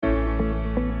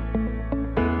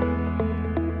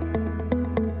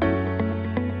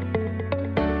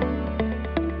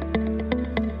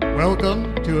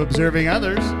Welcome to Observing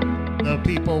Others, the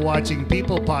People Watching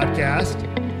People podcast.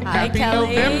 Hi, Happy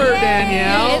Kelly. November, Yay.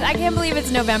 Danielle. I can't believe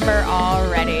it's November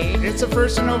already. It's the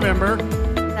 1st of November.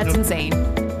 That's insane.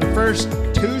 The first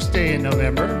Tuesday in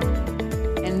November.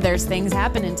 And there's things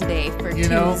happening today for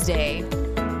Tuesday.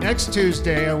 Next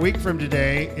Tuesday, a week from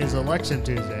today, is Election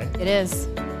Tuesday. It is.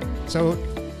 So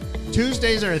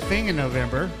Tuesdays are a thing in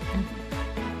November.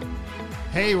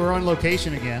 Hey, we're on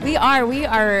location again. We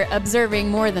are observing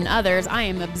more than others. I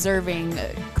am observing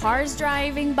cars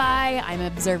driving by. I'm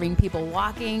observing people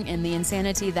walking in the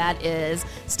insanity that is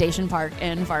Station Park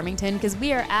in Farmington because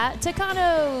we are at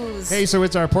Tucanos. Hey, so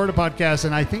it's our Porta podcast,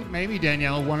 and I think maybe,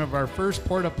 Danielle, one of our first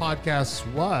Porta podcasts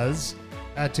was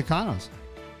at Tucanos.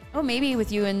 Oh, maybe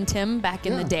with you and Tim back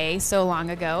in the day, so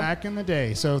long ago. Back in the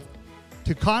day. So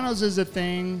Tucanos is a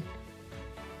thing.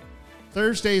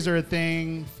 Thursdays are a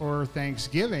thing for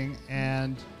Thanksgiving,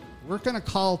 and we're going to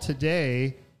call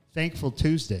today Thankful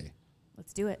Tuesday.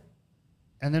 Let's do it.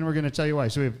 And then we're going to tell you why.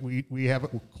 So we have a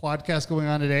quadcast going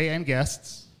on today and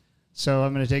guests. So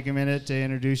I'm going to take a minute to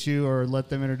introduce you or let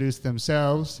them introduce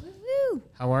themselves. Woo-hoo.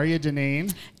 How are you,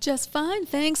 Janine? Just fine,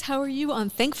 thanks. How are you on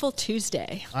Thankful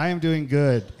Tuesday? I am doing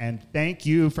good, and thank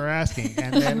you for asking.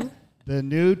 And then the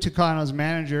new Tucanos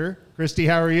manager, Christy,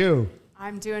 how are you?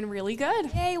 I'm doing really good.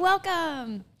 Hey,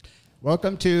 welcome.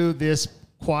 Welcome to this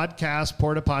quadcast,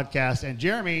 Porta podcast. And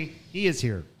Jeremy, he is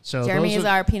here. So Jeremy is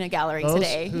our peanut gallery those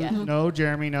today. Who know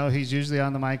Jeremy know he's usually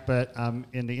on the mic, but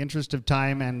in the interest of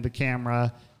time and the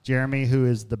camera, Jeremy, who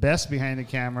is the best behind the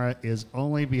camera, is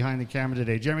only behind the camera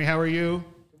today. Jeremy, how are you?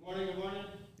 Good morning, good morning.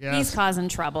 Yes. He's causing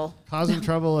trouble. Causing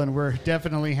trouble, and we're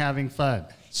definitely having fun.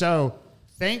 So,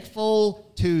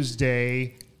 Thankful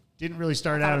Tuesday didn't really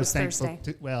start out as Thankful.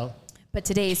 But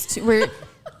today's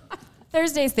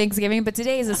Thursday's Thanksgiving, but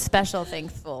today is a special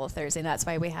Thankful Thursday. And that's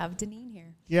why we have Deneen here.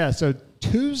 Yeah, so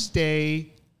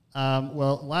Tuesday,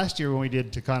 last year when we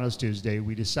did Tucanos Tuesday,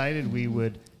 we decided we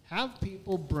would have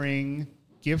people bring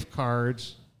gift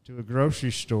cards to a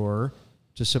grocery store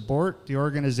to support the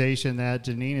organization that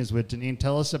Deneen is with. Deneen,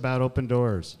 tell us about Open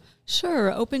Doors.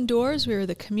 Sure. Open Doors, we're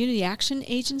the community action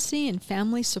agency and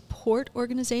family support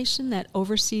organization that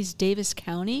oversees Davis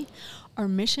County. Our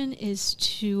mission is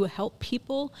to help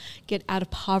people get out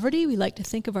of poverty. We like to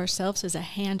think of ourselves as a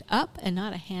hand up and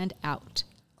not a hand out.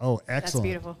 Oh, excellent. That's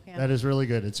beautiful. Yeah. That is really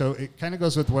good. And so it kind of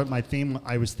goes with what my theme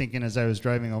I was thinking as I was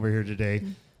driving over here today.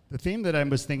 Mm-hmm. The theme that I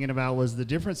was thinking about was the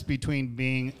difference between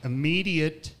being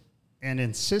immediate and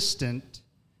insistent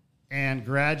and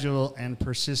gradual and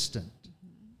persistent.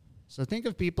 Mm-hmm. So think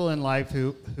of people in life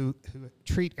who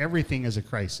treat everything as a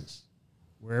crisis,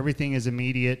 where everything is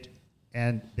immediate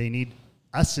and they need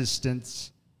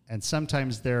assistance, and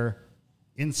sometimes they're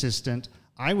insistent.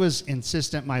 I was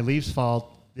insistent my leaves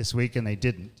fall this week, and they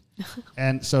didn't.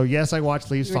 And so, yes, I watched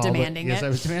leaves fall. Demanding yes, it. I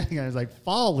was demanding it. I was like,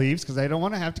 fall leaves, because I don't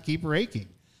want to have to keep raking.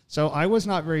 So I was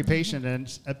not very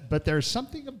patient, but there's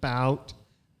something about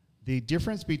the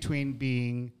difference between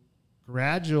being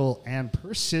gradual and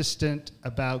persistent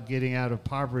about getting out of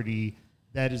poverty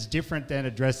that is different than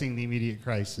addressing the immediate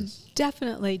crisis.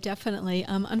 Definitely.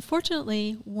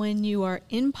 Unfortunately, when you are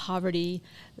in poverty,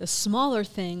 the smaller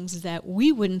things that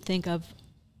we wouldn't think of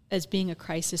as being a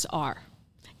crisis are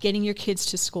getting your kids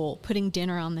to school, putting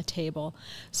dinner on the table.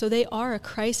 So they are a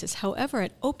crisis. However,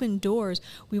 at Open Doors,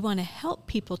 we want to help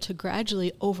people to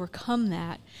gradually overcome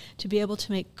that, to be able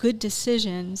to make good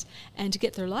decisions and to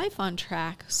get their life on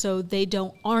track so they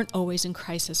aren't always in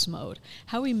crisis mode.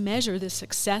 How we measure the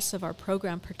success of our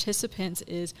program participants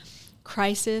is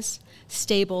crisis,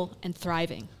 stable, and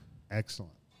thriving.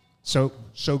 Excellent. So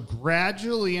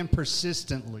gradually and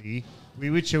persistently,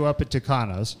 we would show up at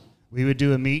Tucanos. We would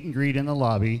do a meet and greet in the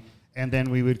lobby, and then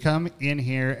we would come in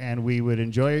here and we would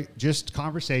enjoy just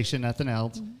conversation, nothing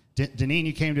else. Mm-hmm. Deneen,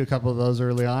 you came to a couple of those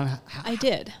early on. I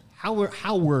did. How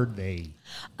were they?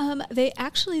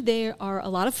 They are a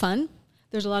lot of fun.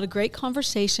 There's a lot of great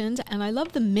conversations, and I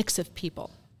love the mix of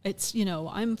people. It's,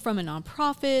 I'm from a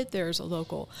nonprofit. There's a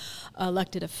local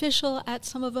elected official at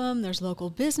some of them. There's local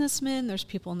businessmen. There's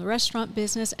people in the restaurant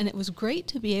business, and it was great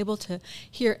to be able to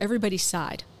hear everybody's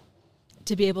side,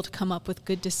 to be able to come up with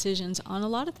good decisions on a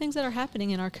lot of things that are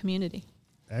happening in our community.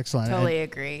 Excellent. Totally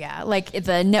agree, yeah. Like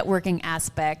the networking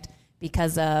aspect,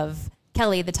 because of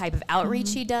Kelly, the type of outreach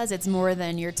she does, it's more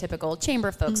than your typical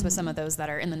chamber folks with some of those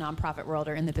that are in the nonprofit world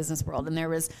or in the business world. And there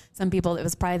was some people that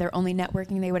was probably their only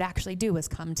networking they would actually do was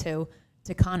come to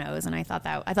Tucanos, and I thought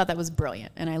that was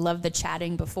brilliant. And I loved the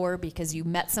chatting before because you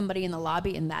met somebody in the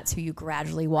lobby and that's who you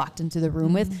gradually walked into the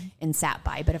room with and sat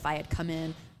by. But if I had come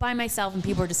in by myself and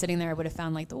people were just sitting there, I would have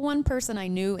found like the one person I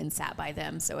knew and sat by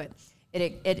them. So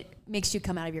it makes you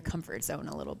come out of your comfort zone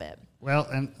a little bit. Well,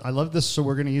 and I love this, so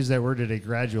we're going to use that word today,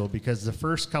 gradual, because the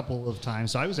first couple of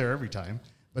times, so I was there every time,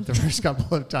 but the first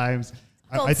couple of times,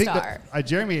 I think that,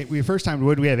 Jeremy, first time,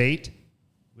 would we have 8?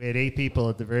 We had 8 people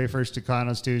at the very first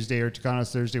Tucanos Tuesday or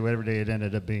Tucanos Thursday, whatever day it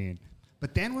ended up being.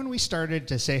 But then when we started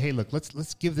to say, hey, look,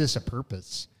 let's give this a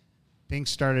purpose, things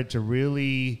started to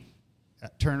really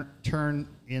turn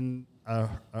in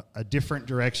a different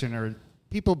direction, or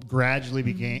people gradually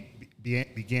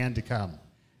began to come.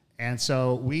 And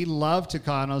so we love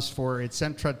Tucanos for its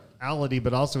centrality,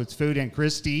 but also its food. And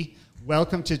Christy,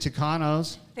 welcome to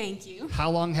Tucanos. Thank you.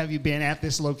 How long have you been at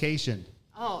this location?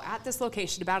 Oh, at this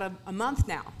location, about a month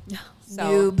now.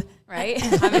 So, noob, right?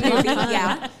 I'm a newbie,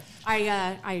 yeah.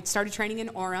 I started training in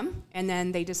Orem, and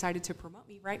then they decided to promote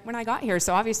me right when I got here.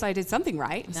 So obviously I did something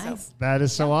right. Nice. So. That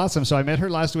is so awesome. So I met her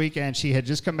last week, and she had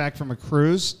just come back from a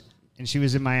cruise, and she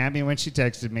was in Miami when she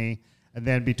texted me. And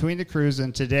then between the cruise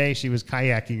and today, she was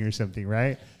kayaking or something,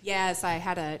 right? Yes,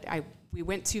 we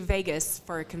went to Vegas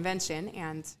for a convention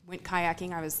and went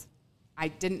kayaking. I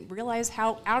didn't realize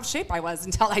how out of shape I was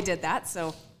until I did that.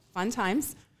 So fun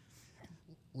times.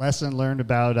 Lesson learned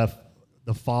about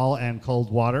the fall and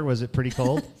cold water. Was it pretty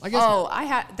cold? I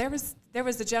guess. There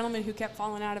was a gentleman who kept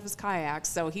falling out of his kayak,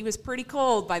 so he was pretty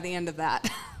cold by the end of that.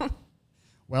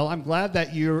 Well, I'm glad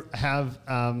that you have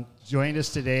joined us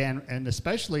today, and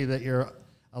especially that you're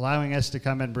allowing us to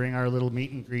come and bring our little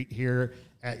meet and greet here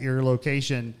at your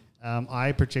location.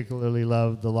 I particularly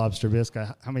love the lobster bisque.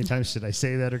 How many times should I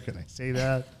say that, or can I say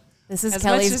that? This is As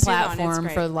Kelly's platform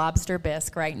for lobster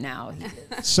bisque right now.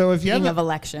 So if you King of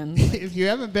elections. If you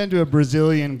haven't been to a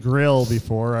Brazilian grill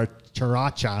before, a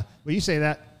churrasco, will you say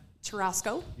that?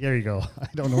 Churrasco. There you go. I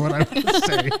don't know what I was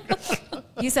saying.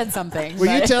 You said something.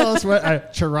 Will you tell us what a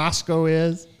churrasco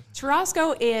is?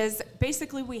 Churrasco is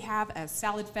basically, we have a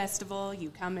salad festival. You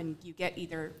come and you get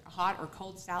either hot or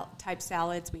cold type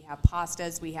salads. We have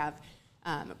pastas. We have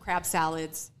crab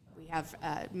salads. We have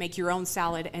make your own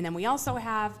salad. And then we also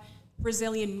have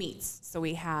Brazilian meats. So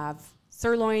we have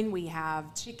sirloin, we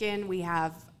have chicken, we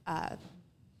have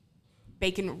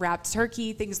bacon wrapped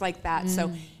turkey, things like that.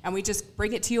 So, and we just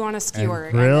bring it to you on a skewer.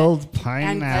 And grilled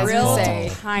pineapple.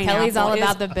 Kelly's all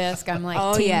about the bisque. I'm like,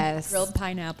 oh yes, grilled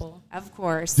pineapple, of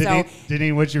course.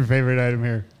 Denise, what's your favorite item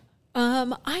here?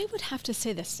 I would have to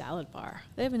say the salad bar.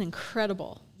 They have an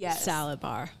incredible salad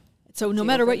bar. So no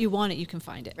matter what you want you can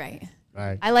find it. Right.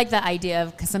 Right. I like the idea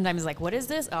of, because sometimes like, what is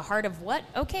this? A heart of what?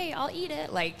 Okay, I'll eat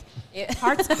it. Like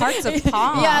hearts of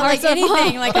palm. Yeah, like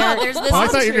anything. Like there's this. Oh, I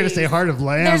thought you were going to say heart of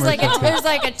lamb. There's like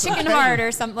a chicken heart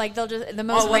or something. Like they'll just the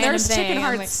most random there's thing. chicken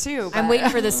hearts too. I'm waiting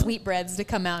for the sweetbreads to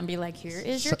come out and be like, here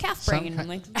is your calf brain. I'm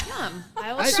like, yum.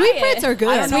 I will try Sweetbreads are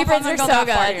good. Sweetbreads are so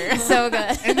good. So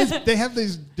good. And they have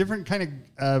these different kind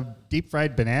of deep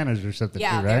fried bananas or something too,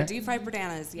 right? Yeah, deep fried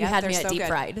bananas. Yeah, you had they're me at so deep good.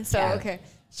 fried. So okay.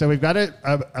 So we've got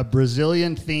a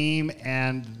Brazilian theme,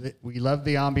 and we love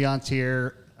the ambiance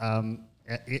here.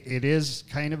 It is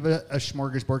kind of a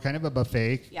smorgasbord, kind of a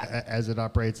buffet, as it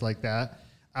operates like that.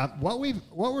 What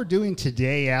we're doing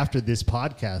today after this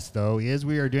podcast, though, is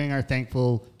we are doing our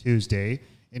Thankful Tuesday,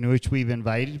 in which we've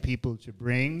invited people to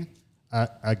bring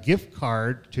a gift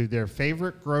card to their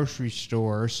favorite grocery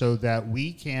store so that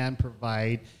we can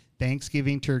provide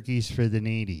Thanksgiving turkeys for the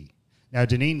needy. Now,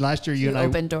 Deneen, last year you and I...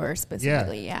 Open Doors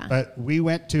specifically, yeah. But we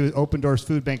went to Open Doors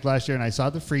Food Bank last year, and I saw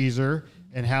the freezer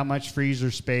and how much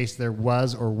freezer space there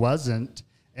was or wasn't.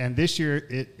 And this year,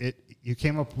 you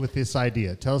came up with this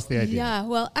idea. Tell us the idea. Yeah,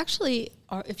 well, actually,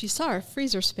 if you saw our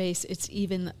freezer space, it's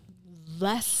even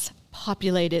less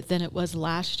populated than it was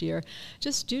last year,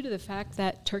 just due to the fact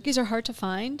that turkeys are hard to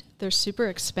find. They're super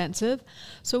expensive.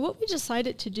 So what we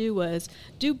decided to do was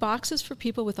do boxes for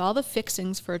people with all the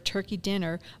fixings for a turkey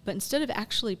dinner, but instead of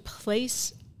actually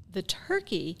place the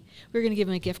turkey, we're going to give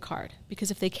them a gift card,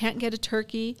 because if they can't get a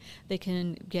turkey, they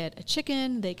can get a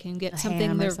chicken, they can get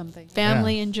something their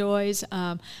family enjoys,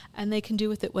 and they can do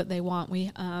with it what they want.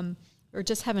 We're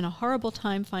just having a horrible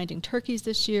time finding turkeys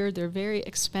this year. They're very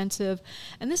expensive.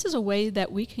 And this is a way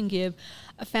that we can give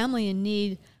a family in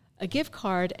need a gift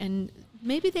card, and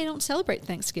maybe they don't celebrate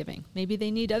Thanksgiving. Maybe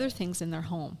they need other things in their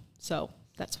home. So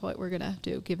that's what we're going to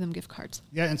do, give them gift cards.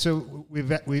 Yeah, and so we've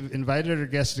invited our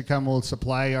guests to come. We'll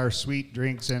supply our sweet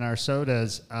drinks and our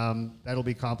sodas. That'll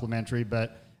be complimentary.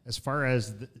 But as far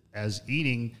as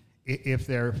eating, if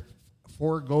they're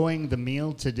foregoing the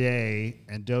meal today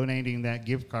and donating that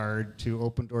gift card to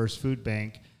Open Doors Food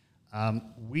Bank,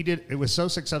 it was so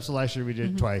successful last year, we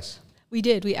did it twice. We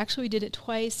did. We actually did it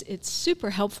twice. It's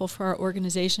super helpful for our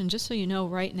organization. Just so you know,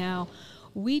 right now,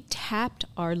 We tapped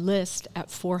our list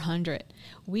at 400.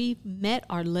 We met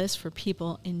our list for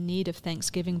people in need of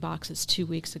Thanksgiving boxes 2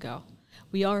 weeks ago.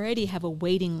 We already have a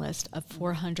waiting list of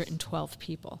 412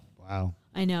 people. Wow.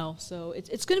 I know. So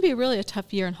it's going to be really a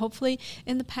tough year. And hopefully,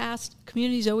 in the past,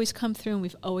 communities always come through, and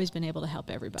we've always been able to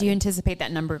help everybody. Do you anticipate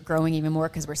that number growing even more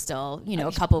because we're still,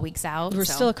 a couple weeks out? We're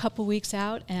still a couple weeks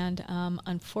out, and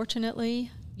unfortunately,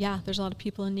 there's a lot of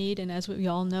people in need. And as we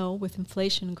all know, with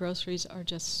inflation, groceries are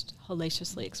just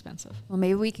hellaciously expensive. Well,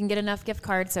 maybe we can get enough gift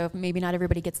cards, so if maybe not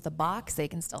everybody gets the box, they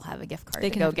can still have a gift card to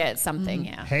go get something.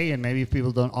 Mm-hmm. Yeah. Hey, and maybe if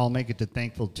people don't all make it to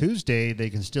Thankful Tuesday, they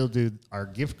can still do our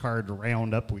gift card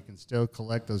roundup. We can still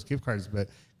collect those gift cards. But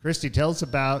Christy, tell us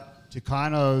about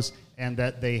Tucanos and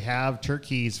that they have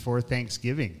turkeys for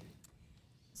Thanksgiving.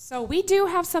 So we do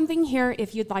have something here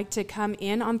if you'd like to come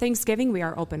in on Thanksgiving. We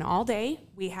are open all day.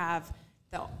 We have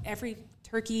every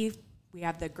turkey, we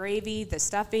have the gravy, the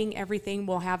stuffing, everything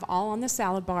we'll have all on the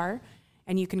salad bar,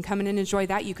 and you can come in and enjoy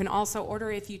that. You can also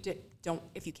order if you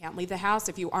can't leave the house,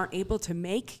 if you aren't able to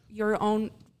make your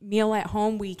own meal at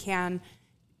home, we can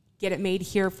get it made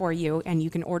here for you, and you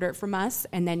can order it from us,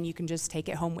 and then you can just take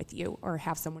it home with you or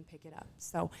have someone pick it up.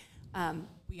 So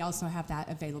we also have that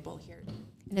available here.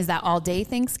 And is that all day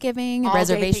Thanksgiving? All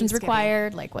Reservations day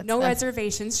Thanksgiving. required? No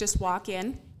reservations, just walk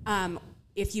in.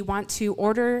 If you want to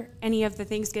order any of the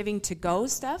Thanksgiving to-go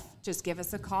stuff, just give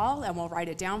us a call and we'll write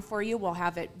it down for you. We'll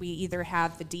have it. We either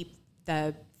have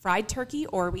the fried turkey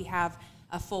or we have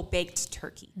a full baked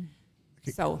turkey.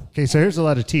 So here's a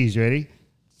lot of teas. Ready?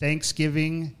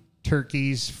 Thanksgiving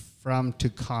turkeys from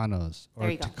Tucanos, or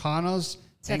Tucanos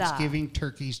Thanksgiving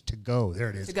turkeys to go. There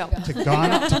it is. To go.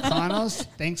 Tucanos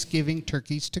Thanksgiving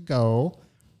turkeys to go,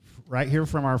 right here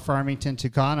from our Farmington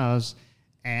Tucanos.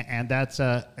 And that's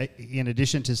in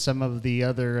addition to some of the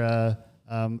other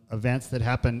events that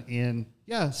happen in,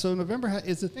 so November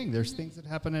is the thing. There's things that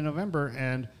happen in November,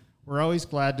 and we're always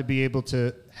glad to be able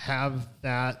to have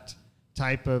that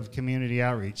type of community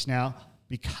outreach. Now,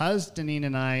 because Deneen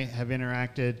and I have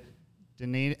interacted,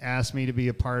 Deneen asked me to be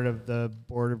a part of the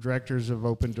board of directors of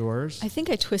Open Doors. I think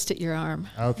I twisted your arm.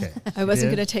 Okay. I wasn't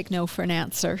going to take no for an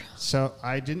answer. So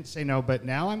I didn't say no, but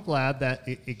now I'm glad that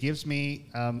it gives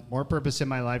me more purpose in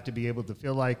my life to be able to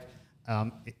feel like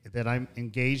that I'm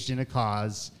engaged in a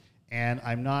cause, and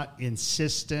I'm not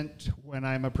insistent when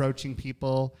I'm approaching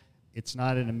people. It's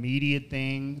not an immediate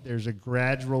thing. There's a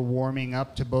gradual warming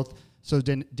up to both. So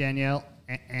Danielle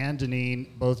and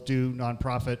Deneen both do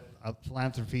nonprofit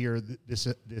philanthropy, or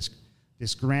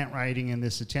this grant writing and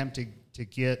this attempt to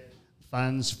get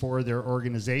funds for their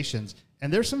organizations.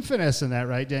 And there's some finesse in that,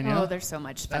 right, Danielle? Oh, there's so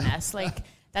much finesse.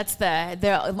 That's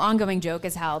the ongoing joke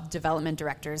is how development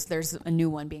directors, there's a new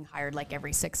one being hired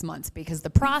every 6 months, because the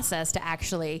process to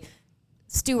actually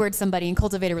steward somebody and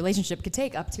cultivate a relationship could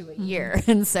take up to a year.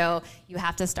 And so you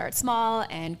have to start small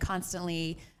and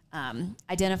constantly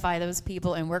identify those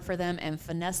people and work for them and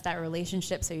finesse that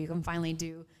relationship so you can finally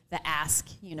do the ask,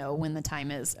 when the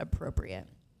time is appropriate.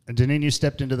 And Deneen, you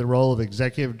stepped into the role of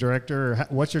executive director, or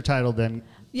what's your title then?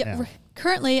 Yeah,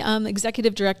 currently I'm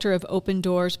executive director of Open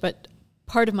Doors, but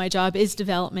part of my job is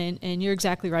development, and you're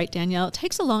exactly right, Danielle. It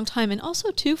takes a long time, and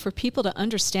also, too, for people to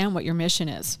understand what your mission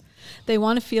is. They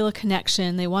want to feel a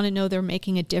connection. They want to know they're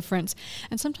making a difference.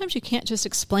 And sometimes you can't just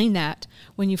explain that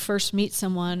when you first meet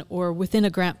someone or within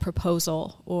a grant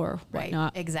proposal or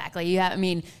whatnot. Right, exactly.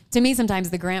 To me,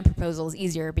 sometimes the grant proposal is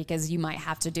easier because you might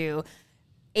have to do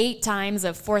 8 times a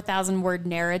 4,000-word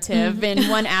narrative in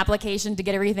one application to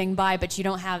get everything by, but you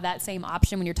don't have that same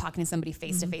option when you're talking to somebody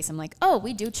face-to-face. I'm like,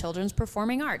 we do children's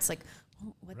performing arts.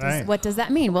 What does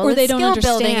that mean? Well, or it's they don't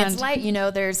skill understand.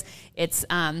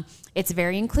 Building. It's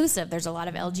very inclusive. There's a lot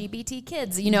of LGBT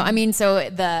kids. So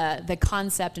the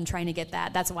concept and trying to get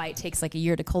that's why it takes a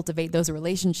year to cultivate those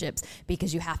relationships,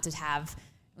 because you have to have,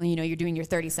 you're doing your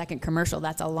 30-second commercial.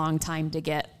 That's a long time to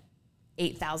get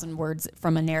 8,000 words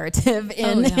from a narrative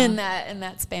in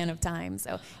that span of time.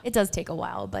 So it does take a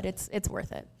while, but it's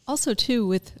worth it. Also, too,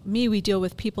 with me, we deal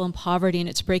with people in poverty, and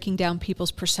it's breaking down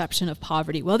people's perception of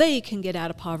poverty. Well, they can get out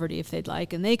of poverty if they'd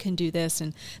like, and they can do this.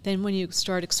 And then when you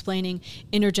start explaining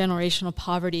intergenerational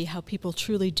poverty, how people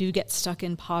truly do get stuck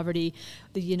in poverty,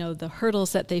 the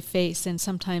hurdles that they face, and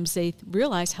sometimes they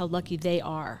realize how lucky they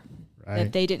are. Right.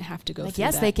 That they didn't have to go through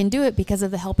yes, that. They can do it because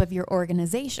of the help of your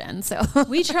organization. So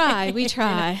we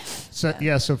try.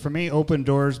 So for me, Open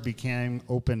Doors became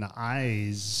open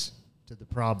eyes to the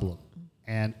problem,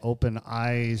 and open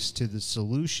eyes to the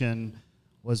solution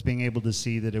was being able to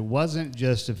see that it wasn't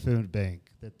just a food bank,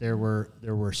 that there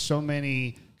were so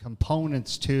many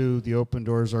components to the Open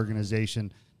Doors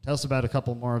organization. Tell us about a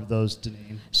couple more of those,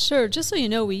 Deneen. Sure. Just so you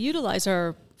know, we utilize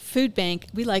our food bank,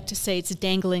 we like to say it's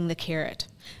dangling the carrot.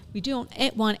 We don't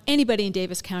want anybody in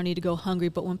Davis County to go hungry,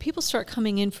 but when people start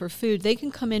coming in for food, they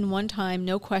can come in one time,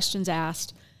 no questions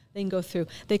asked. They can go through.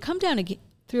 They come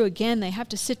through again, they have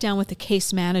to sit down with the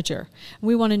case manager.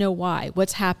 We want to know why,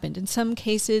 what's happened. In some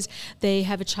cases, they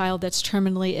have a child that's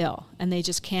terminally ill, and they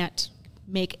just can't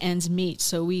make ends meet,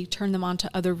 so we turn them on to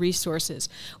other resources.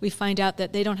 We find out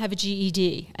that they don't have a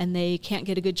GED and they can't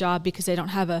get a good job because they don't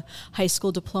have a high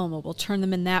school diploma. We'll turn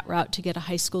them in that route to get a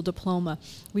high school diploma.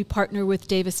 We partner with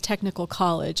Davis Technical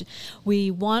College.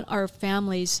 We want our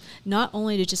families not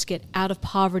only to just get out of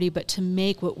poverty, but to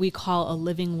make what we call a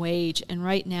living wage. And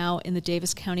right now in the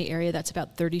Davis County area, that's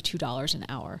about $32 an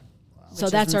hour. Wow. So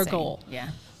that's our goal.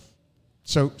 Yeah.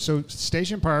 So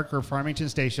Station Park or Farmington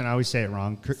Station, I always say it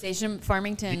wrong.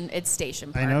 Farmington, it's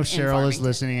Station Park. I know Cheryl is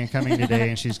listening and coming today,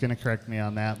 and she's going to correct me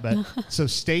on that. But so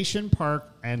Station Park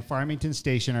and Farmington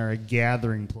Station are a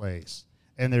gathering place.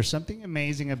 And there's something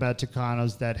amazing about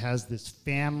Tucanos that has this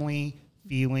family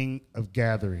feeling of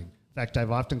gathering. In fact,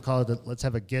 I've often called it, let's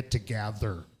have a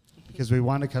get-together, because we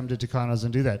want to come to Tucanos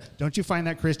and do that. Don't you find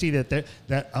that, Christy, that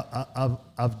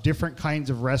of different kinds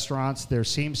of restaurants, there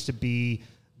seems to be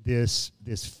this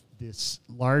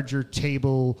larger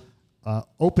table,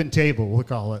 open table, we'll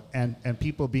call it, and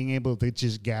people being able to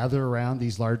just gather around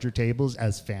these larger tables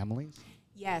as families?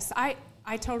 Yes, I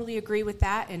totally agree with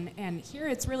that. And here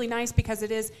it's really nice because it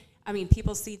is, I mean,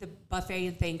 people see the buffet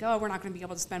and think, oh, we're not going to be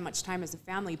able to spend much time as a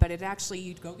family. But it actually,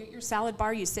 you go get your salad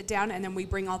bar, you sit down, and then we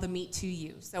bring all the meat to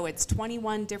you. So it's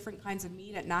 21 different kinds of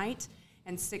meat at night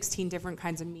and 16 different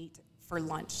kinds of meat for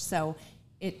lunch. So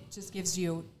it just gives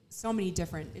you so many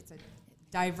different, it's a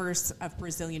diverse of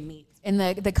Brazilian meat. And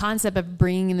the concept of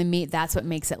bringing in the meat, that's what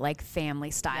makes it like family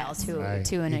style to an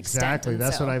extent. Exactly,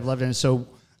 that's what I've loved. And so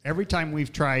every time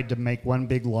we've tried to make one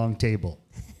big long table,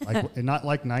 like not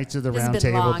like Knights of the Round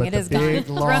Table, but the big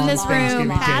long from this room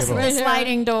past table. the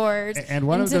sliding doors and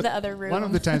into the other room. One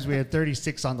of the times we had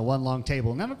 36 on the one long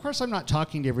table. Now, of course, I'm not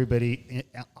talking to everybody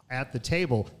at the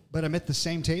table, but I'm at the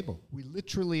same table. We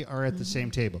literally are at the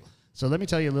same table. So let me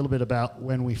tell you a little bit about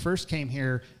when we first came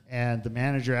here and the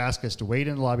manager asked us to wait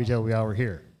in the lobby till we all were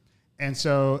here. And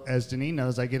so, as Deneen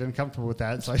knows, I get uncomfortable with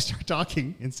that, so I start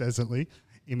talking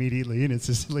immediately and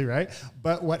insistently, right?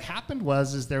 But what happened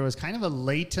was there was kind of a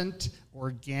latent,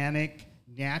 organic,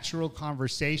 natural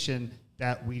conversation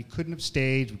that we couldn't have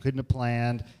staged, we couldn't have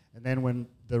planned. And then when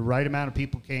the right amount of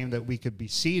people came that we could be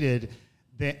seated,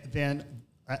 then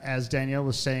as Danielle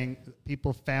was saying,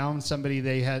 people found somebody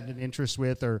they had an interest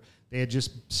with or they had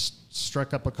just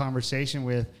struck up a conversation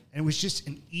with. And it was just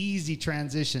an easy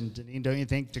transition, Deneen, don't you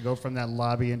think, to go from that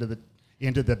lobby into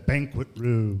the banquet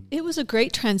room? It was a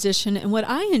great transition. And what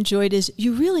I enjoyed is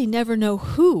you really never know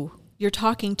who you're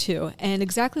talking to. And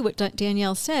exactly what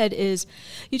Danielle said is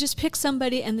you just pick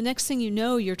somebody and the next thing you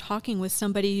know, you're talking with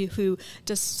somebody who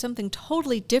does something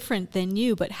totally different than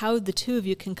you, but how the two of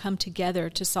you can come together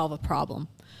to solve a problem.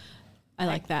 I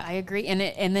like that. I agree. And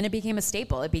then it became a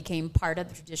staple. It became part of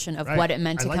the tradition of right. what it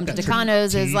meant to like come to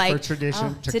Tucanos. Is like,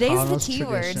 tradition, today's the T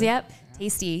words. Yep.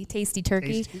 Tasty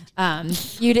turkey.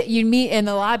 You'd meet in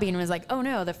the lobby and it was like, oh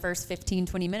no, the first 15,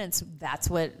 20 minutes, that's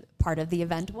what part of the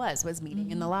event was meeting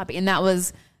in the lobby. And that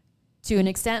was, to an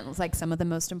extent, like some of the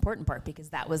most important part because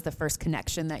that was the first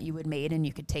connection that you had made and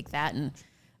you could take that and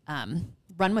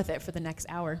run with it for the next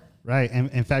hour. Right. And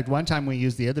in fact, one time we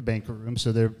used the other banquet room.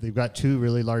 So they've got two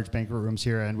really large banquet rooms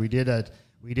here. And we did a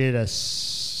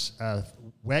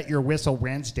Wet Your Whistle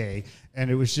Wednesday,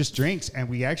 and it was just drinks. And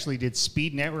we actually did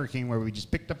speed networking where we just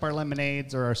picked up our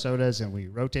lemonades or our sodas and we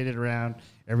rotated around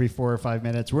every 4 or 5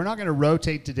 minutes. We're not going to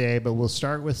rotate today, but we'll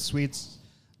start with sweets,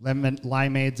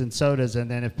 limeades, and sodas. And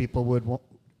then if people would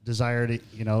desire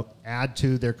to, add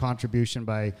to their contribution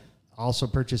by also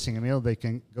purchasing a meal, they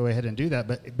can go ahead and do that.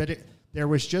 But there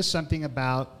was just something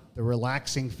about the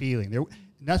relaxing feeling.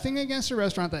 Nothing against a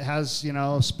restaurant that has,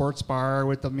 sports bar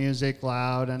with the music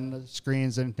loud and the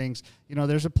screens and things.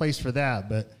 There's a place for that.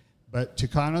 But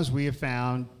Tucanos, we have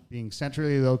found, being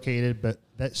centrally located, but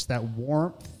that's that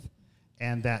warmth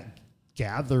and that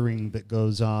gathering that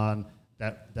goes on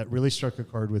that really struck a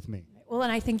chord with me. Well,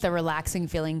 and I think the relaxing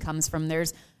feeling comes from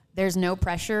there's no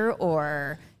pressure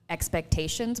or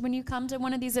expectations when you come to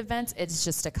one of these events. It's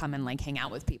just to come and hang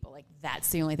out with people. That's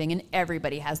the only thing, and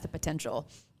everybody has the potential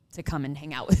to come and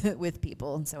hang out with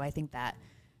people. And so I think that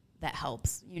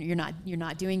helps. You're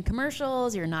not doing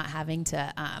commercials. You're not having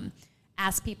to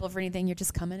ask people for anything. You're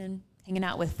just coming and hanging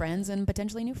out with friends and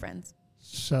potentially new friends.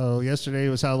 So yesterday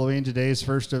was Halloween. Today is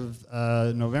 1st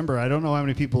of November. I don't know how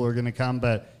many people are going to come,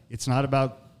 but it's not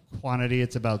about quantity.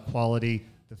 It's about quality.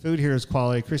 The food here is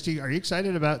quality. Christy, are you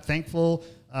excited thankful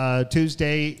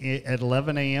Tuesday at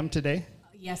 11 a.m. today?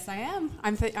 Yes, I am.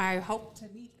 I hope to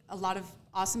meet a lot of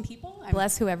awesome people.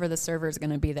 Bless whoever the server is going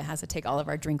to be that has to take all of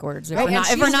our drink orders if, Oh,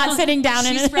 we're not sitting down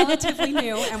in she's it. relatively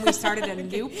new, and we started a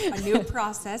new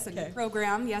process, a new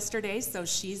program yesterday. So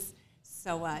she's she's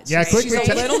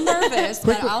a little nervous,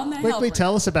 but I'm gonna help Quickly her.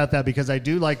 tell us about that, because I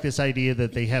do like this idea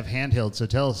that they have handheld. So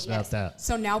tell us about that.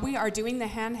 So now we are doing the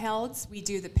handhelds. We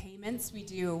do the payments. We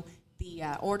do the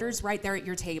orders right there at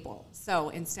your table. So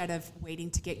instead of waiting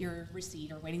to get your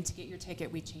receipt or waiting to get your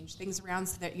ticket, we change things around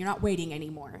so that you're not waiting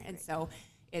anymore. And so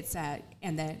it's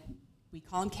and then we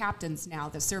call them captains now.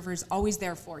 The server's always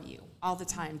there for you all the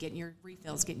time, getting your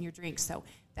refills, getting your drinks. So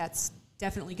that's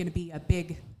definitely going to be a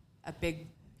big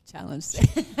Challenge.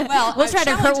 well, we'll try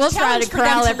to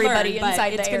corral everybody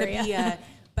inside the area.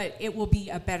 But it will be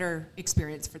a better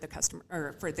experience for the customer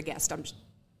or for the guest.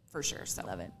 For sure. So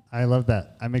Love it. I love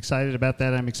that. I'm excited about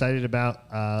that. I'm excited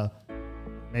about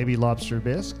maybe lobster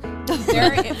bisque.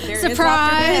 There is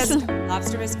Surprise!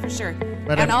 lobster bisque for sure.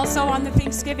 But and also on the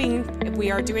Thanksgiving,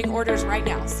 we are doing orders right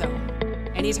now. So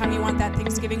anytime you want that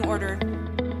Thanksgiving order,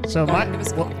 So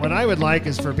what I would like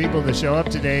is for people to show up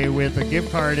today with a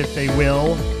gift card, if they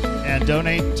will, and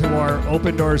donate to our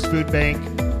Open Doors Food Bank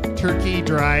Turkey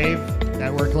Drive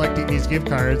that we're collecting these gift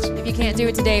cards. If you can't do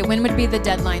it today, when would be the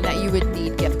deadline that you would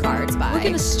need gift cards by? We're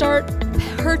going to start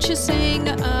purchasing.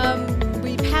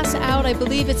 We pass out, I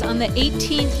believe it's on the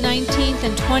 18th, 19th,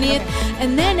 and 20th. Okay.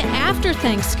 And then after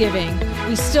Thanksgiving,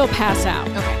 we still pass out.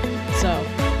 Okay. So,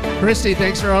 Christy,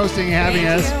 thanks for hosting and having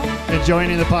Thank us you. and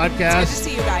joining the It's good podcast. to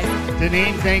see you guys.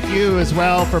 Deneen, thank you as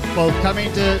well for both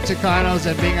coming to Tucanos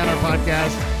and being on our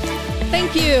podcast.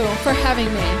 thank you for having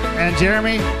me. And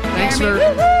Jeremy, thanks for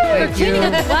thank you. Cleaning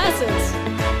up the glasses.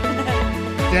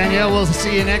 Danielle, we'll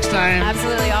see you next time.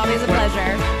 Absolutely. Always a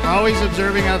pleasure. Always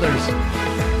observing others.